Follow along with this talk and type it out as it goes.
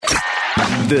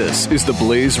This is the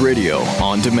Blaze Radio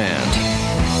on demand.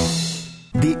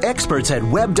 The experts at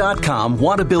Web.com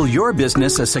want to build your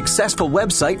business a successful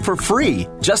website for free,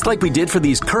 just like we did for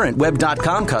these current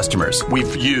Web.com customers.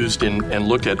 We've used and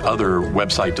looked at other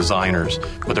website designers,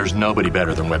 but there's nobody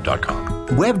better than Web.com.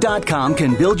 Web.com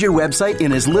can build your website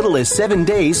in as little as 7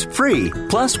 days free.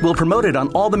 Plus, we'll promote it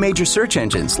on all the major search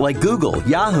engines like Google,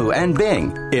 Yahoo, and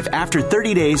Bing. If after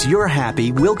 30 days you're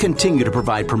happy, we'll continue to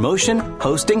provide promotion,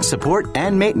 hosting, support,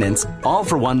 and maintenance, all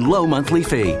for one low monthly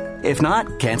fee. If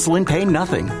not, cancel and pay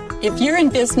nothing. If you're in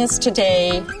business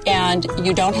today and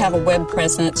you don't have a web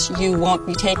presence, you won't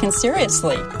be taken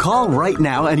seriously. Call right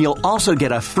now and you'll also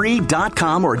get a free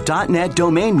 .com or .net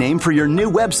domain name for your new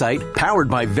website powered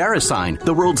by VeriSign,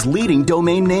 the world's leading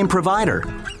domain name provider.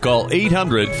 Call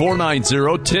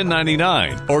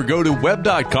 800-490-1099 or go to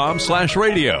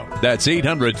web.com/radio. That's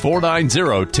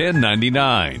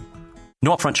 800-490-1099.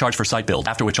 No upfront charge for site build,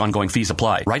 after which ongoing fees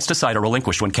apply. Rights to site are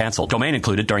relinquished when canceled. Domain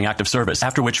included during active service,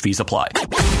 after which fees apply.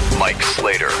 Mike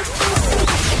Slater.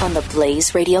 On the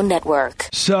Blaze Radio Network.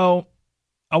 So,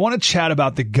 I want to chat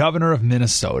about the governor of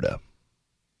Minnesota.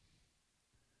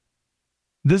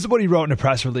 This is what he wrote in a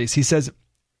press release. He says,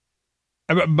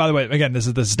 by the way, again, this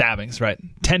is the stabbings, right?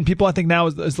 10 people, I think now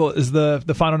is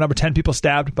the final number. 10 people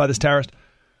stabbed by this terrorist.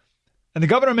 And the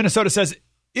governor of Minnesota says,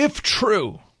 if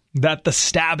true that the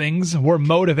stabbings were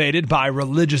motivated by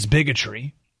religious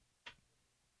bigotry,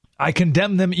 I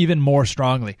condemn them even more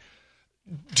strongly.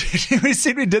 Did you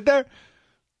see what we did there?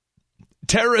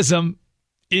 Terrorism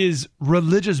is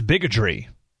religious bigotry.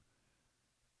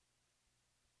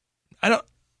 I don't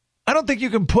think you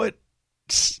can put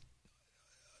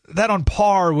that on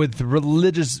par with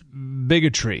religious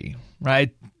bigotry,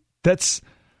 right? That's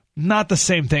not the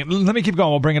same thing. Let me keep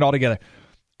going. We'll bring it all together.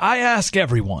 I ask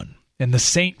everyone in the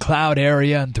St. Cloud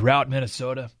area and throughout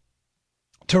Minnesota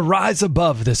to rise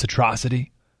above this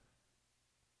atrocity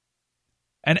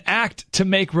and act to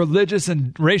make religious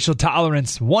and racial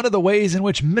tolerance one of the ways in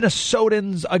which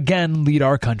Minnesotans again lead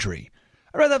our country.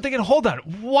 I'm thinking, hold on,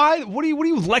 what are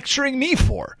you lecturing me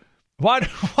for? Why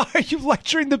are you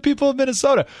lecturing the people of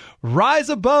Minnesota? Rise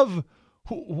above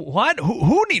what?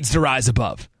 Who needs to rise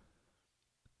above?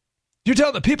 You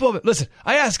tell the people of it, listen,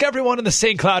 I ask everyone in the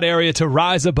St. Cloud area to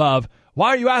rise above. Why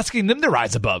are you asking them to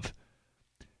rise above?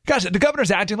 Gosh, the governor's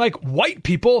acting like white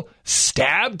people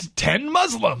stabbed 10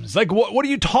 Muslims. Like, what are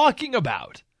you talking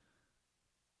about?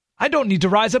 I don't need to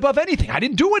rise above anything. I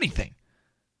didn't do anything.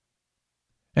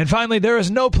 And finally, there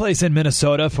is no place in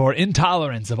Minnesota for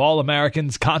intolerance of all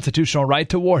Americans' constitutional right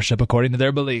to worship according to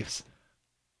their beliefs.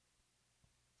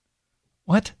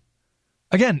 What?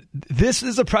 Again, this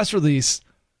is a press release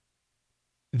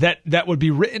that would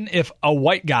be written if a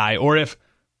white guy or if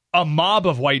a mob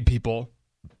of white people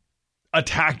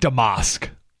attacked a mosque.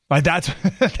 Like that's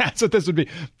what this would be.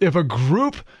 If a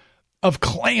group of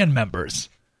Klan members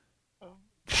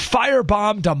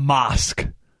firebombed a mosque,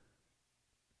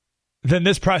 then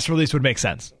this press release would make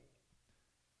sense.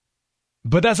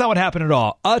 But that's not what happened at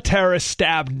all. A terrorist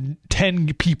stabbed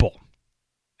 10 people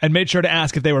and made sure to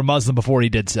ask if they were Muslim before he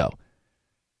did so.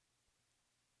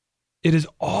 It is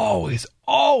always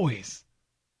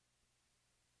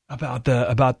about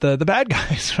the bad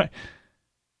guys, right?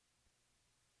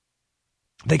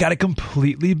 They got it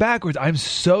completely backwards. I'm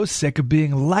so sick of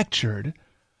being lectured,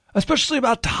 especially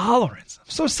about tolerance. I'm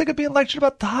so sick of being lectured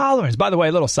about tolerance. By the way,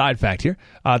 a little side fact here.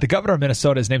 The governor of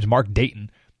Minnesota, his name's Mark Dayton.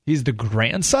 He's the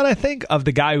grandson, I think, of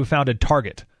the guy who founded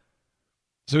Target.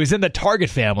 So he's in the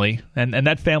Target family, and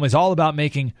that family's all about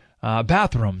making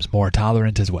bathrooms more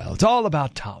tolerant as well. It's all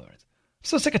about tolerance. I'm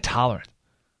so sick of tolerance.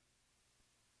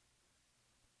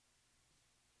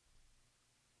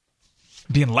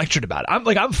 Being lectured about it.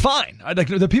 I'm fine.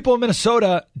 The people in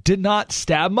Minnesota did not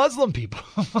stab Muslim people.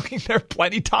 They're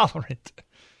plenty tolerant.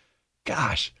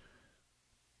 Gosh.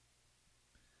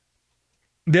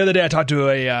 The other day I talked to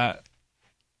a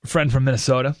friend from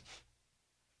Minnesota,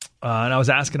 and I was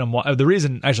asking him why. The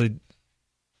reason I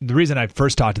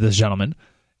first talked to this gentleman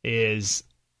is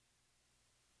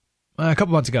a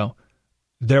couple months ago,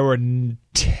 there were 9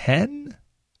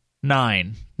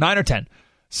 or 10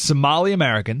 Somali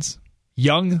Americans,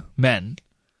 young men,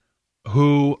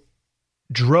 who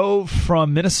drove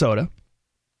from Minnesota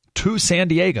to San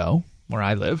Diego, where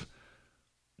I live,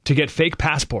 to get fake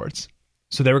passports.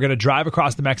 So they were going to drive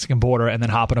across the Mexican border and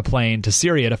then hop on a plane to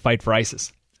Syria to fight for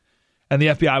ISIS. And the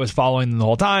FBI was following them the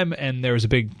whole time, and there was a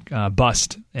big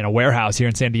bust in a warehouse here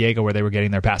in San Diego where they were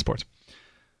getting their passports,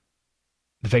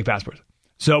 the fake passports.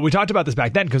 So we talked about this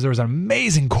back then because there was an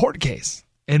amazing court case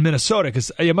in Minnesota,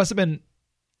 because it must have been,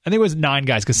 I think it was 9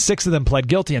 guys, because 6 of them pled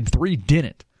guilty and 3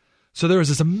 didn't. So there was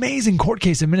this amazing court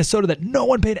case in Minnesota that no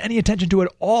one paid any attention to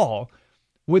at all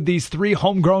with these 3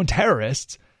 homegrown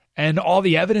terrorists, and all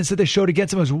the evidence that they showed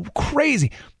against them was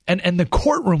crazy. And the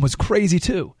courtroom was crazy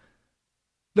too.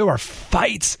 There were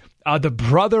fights. The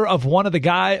brother of one of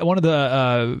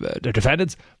the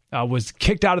defendants was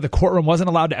kicked out of the courtroom, wasn't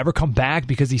allowed to ever come back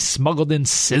because he smuggled in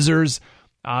scissors,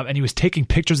 and he was taking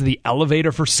pictures of the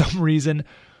elevator for some reason.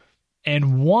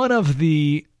 And one of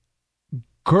the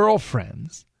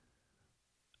girlfriends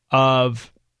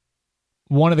of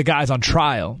one of the guys on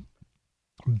trial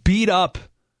beat up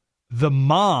the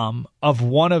mom of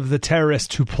one of the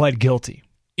terrorists who pled guilty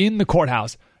in the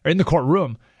courthouse or in the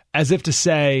courtroom, as if to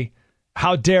say,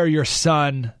 how dare your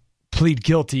son plead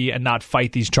guilty and not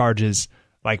fight these charges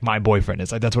like my boyfriend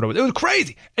is. Like, that's what it was. It was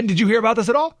crazy. And did you hear about this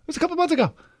at all? It was a couple months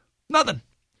ago. Nothing.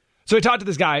 So we talked to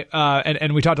this guy,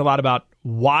 and we talked a lot about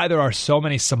why there are so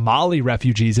many Somali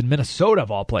refugees in Minnesota,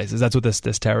 of all places. That's what this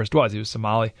terrorist was. He was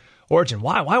Somali origin.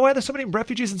 Why are there so many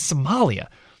refugees in Somalia?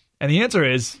 And the answer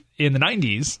is, in the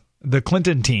 90s, the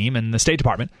Clinton team and the State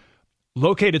Department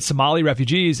located Somali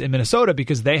refugees in Minnesota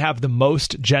because they have the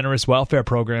most generous welfare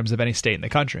programs of any state in the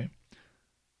country.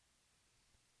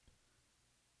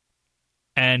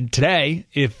 And today,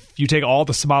 if you take all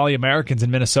the Somali Americans in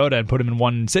Minnesota and put them in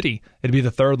one city, it'd be the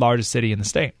 3rd largest city in the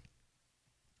state.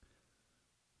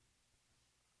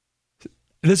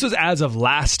 This was as of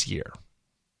last year.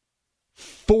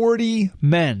 40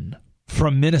 men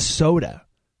from Minnesota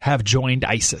have joined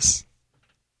ISIS.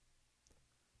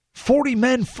 40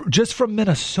 men just from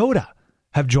Minnesota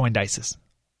have joined ISIS.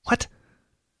 What?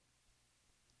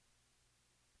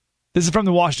 This is from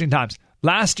the Washington Times.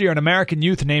 Last year, an American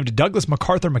youth named Douglas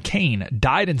MacArthur McCain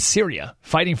died in Syria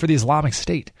fighting for the Islamic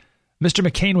State. Mr.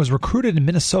 McCain was recruited in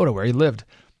Minnesota, where he lived.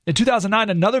 In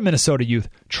 2009, another Minnesota youth,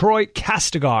 Troy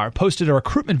Castigar, posted a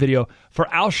recruitment video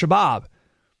for al-Shabaab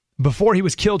before he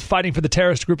was killed fighting for the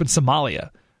terrorist group in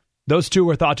Somalia. Those two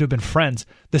were thought to have been friends.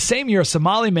 The same year, a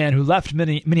Somali man who left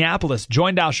Minneapolis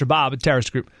joined al-Shabaab, a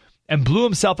terrorist group, and blew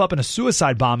himself up in a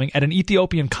suicide bombing at an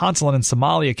Ethiopian consulate in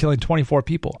Somalia, killing 24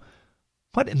 people.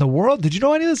 What in the world? Did you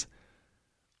know any of this?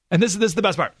 And this is the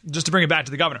best part, just to bring it back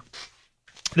to the governor.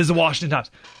 This is the Washington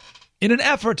Times. In an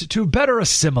effort to better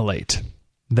assimilate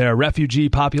their refugee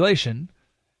population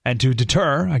and to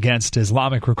deter against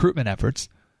Islamic recruitment efforts,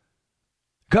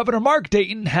 Governor Mark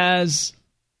Dayton has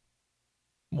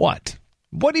what?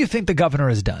 What do you think the governor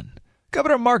has done?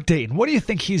 Governor Mark Dayton, what do you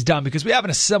think he's done? Because we have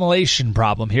an assimilation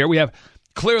problem here. We have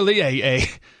clearly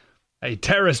a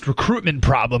terrorist recruitment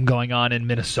problem going on in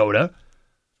Minnesota.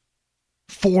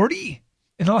 40?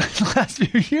 In the last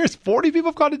few years, 40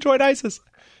 people have gone to join ISIS.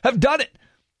 Have done it.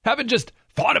 Haven't just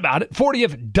thought about it. 40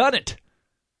 have done it.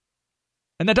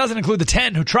 And that doesn't include the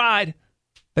 10 who tried.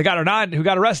 They got 9 who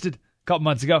got arrested a couple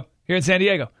months ago here in San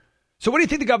Diego. So what do you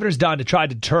think the governor's done to try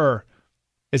to deter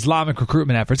Islamic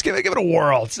recruitment efforts? Give it a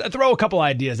whirl. Throw a couple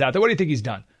ideas out there. What do you think he's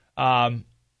done?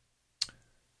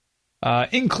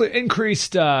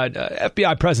 Increased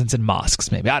FBI presence in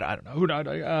mosques, maybe. I don't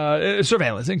know.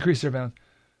 Surveillance. Increased surveillance.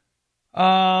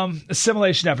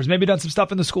 Assimilation efforts. Maybe done some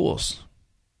stuff in the schools.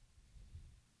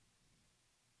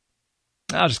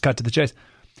 I'll just cut to the chase.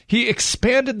 He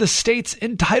expanded the state's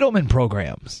entitlement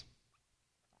programs.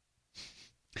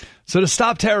 So to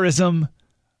stop terrorism,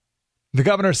 the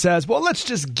governor says, well, let's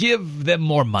just give them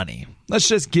more money. Let's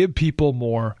just give people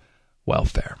more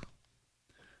welfare.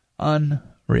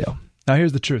 Unreal. Now,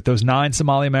 here's the truth. Those 9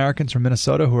 Somali Americans from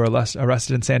Minnesota who were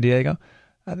arrested in San Diego,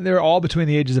 they were all between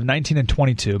the ages of 19 and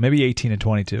 22, maybe 18 and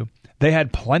 22. They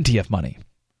had plenty of money.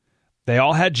 They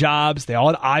all had jobs. They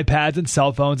all had iPads and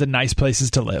cell phones and nice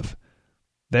places to live.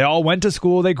 They all went to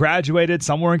school. They graduated.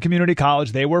 Some were in community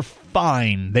college. They were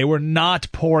fine. They were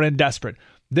not poor and desperate.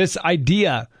 This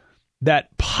idea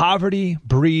that poverty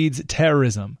breeds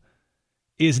terrorism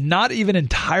is not even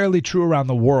entirely true around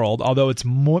the world, although it's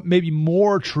maybe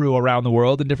more true around the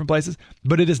world in different places,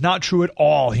 but it is not true at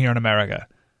all here in America.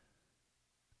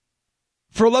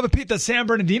 For love of Pete, the San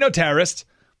Bernardino terrorist,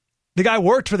 the guy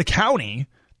worked for the county,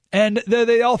 and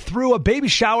they all threw a baby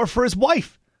shower for his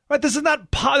wife. Right? This is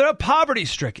not they're not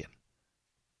poverty-stricken.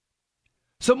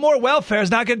 So more welfare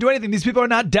is not going to do anything. These people are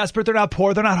not desperate. They're not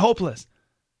poor. They're not hopeless.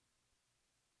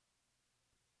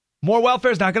 More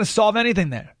welfare is not going to solve anything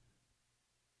there.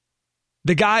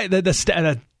 The guy,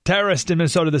 the terrorist in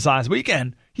Minnesota this last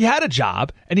weekend, he had a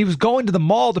job, and he was going to the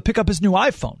mall to pick up his new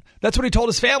iPhone. That's what he told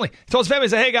his family. He told his family, he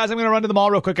said, hey, guys, I'm going to run to the mall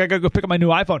real quick. I got to go pick up my new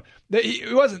iPhone. He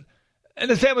wasn't. And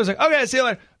his family was like, okay, see you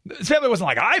later. His family wasn't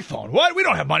like, iPhone? What? We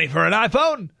don't have money for an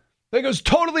iPhone. Like, it was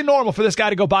totally normal for this guy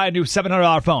to go buy a new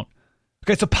 $700 phone.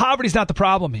 Okay, so poverty's not the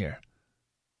problem here.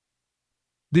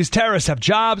 These terrorists have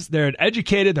jobs, they're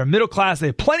educated, they're middle class, they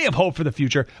have plenty of hope for the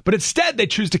future, but instead they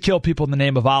choose to kill people in the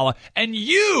name of Allah, and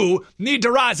you need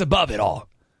to rise above it all.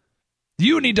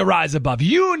 You need to rise above.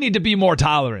 You need to be more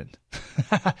tolerant.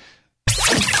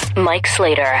 Mike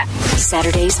Slater,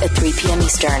 Saturdays at 3 p.m.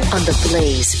 Eastern on the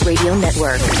Blaze Radio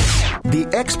Network. The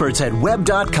experts at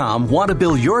Web.com want to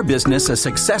build your business a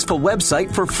successful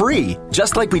website for free,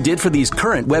 just like we did for these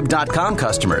current Web.com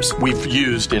customers. We've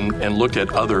used and looked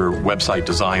at other website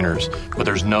designers, but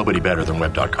there's nobody better than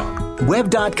Web.com.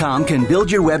 Web.com can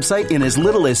build your website in as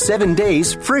little as 7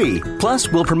 days free. Plus,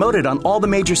 we'll promote it on all the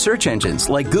major search engines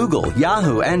like Google,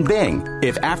 Yahoo, and Bing.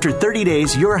 If after 30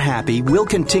 days you're happy, we'll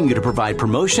continue to provide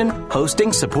promotion,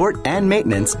 hosting, support, and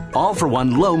maintenance, all for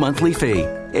one low monthly fee.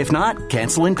 If not,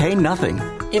 cancel and pay nothing.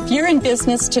 If you're in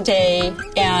business today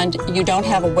and you don't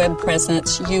have a web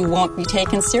presence, you won't be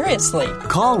taken seriously.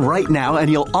 Call right now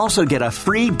and you'll also get a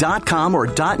free .com or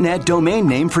 .net domain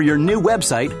name for your new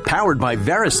website powered by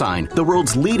VeriSign, the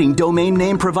world's leading domain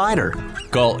name provider.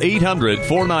 Call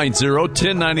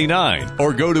 800-490-1099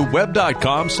 or go to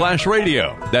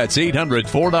web.com/radio. That's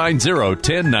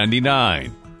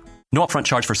 800-490-1099. No upfront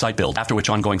charge for site build, after which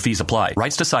ongoing fees apply.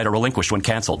 Rights to site are relinquished when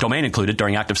canceled. Domain included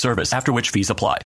during active service, after which fees apply.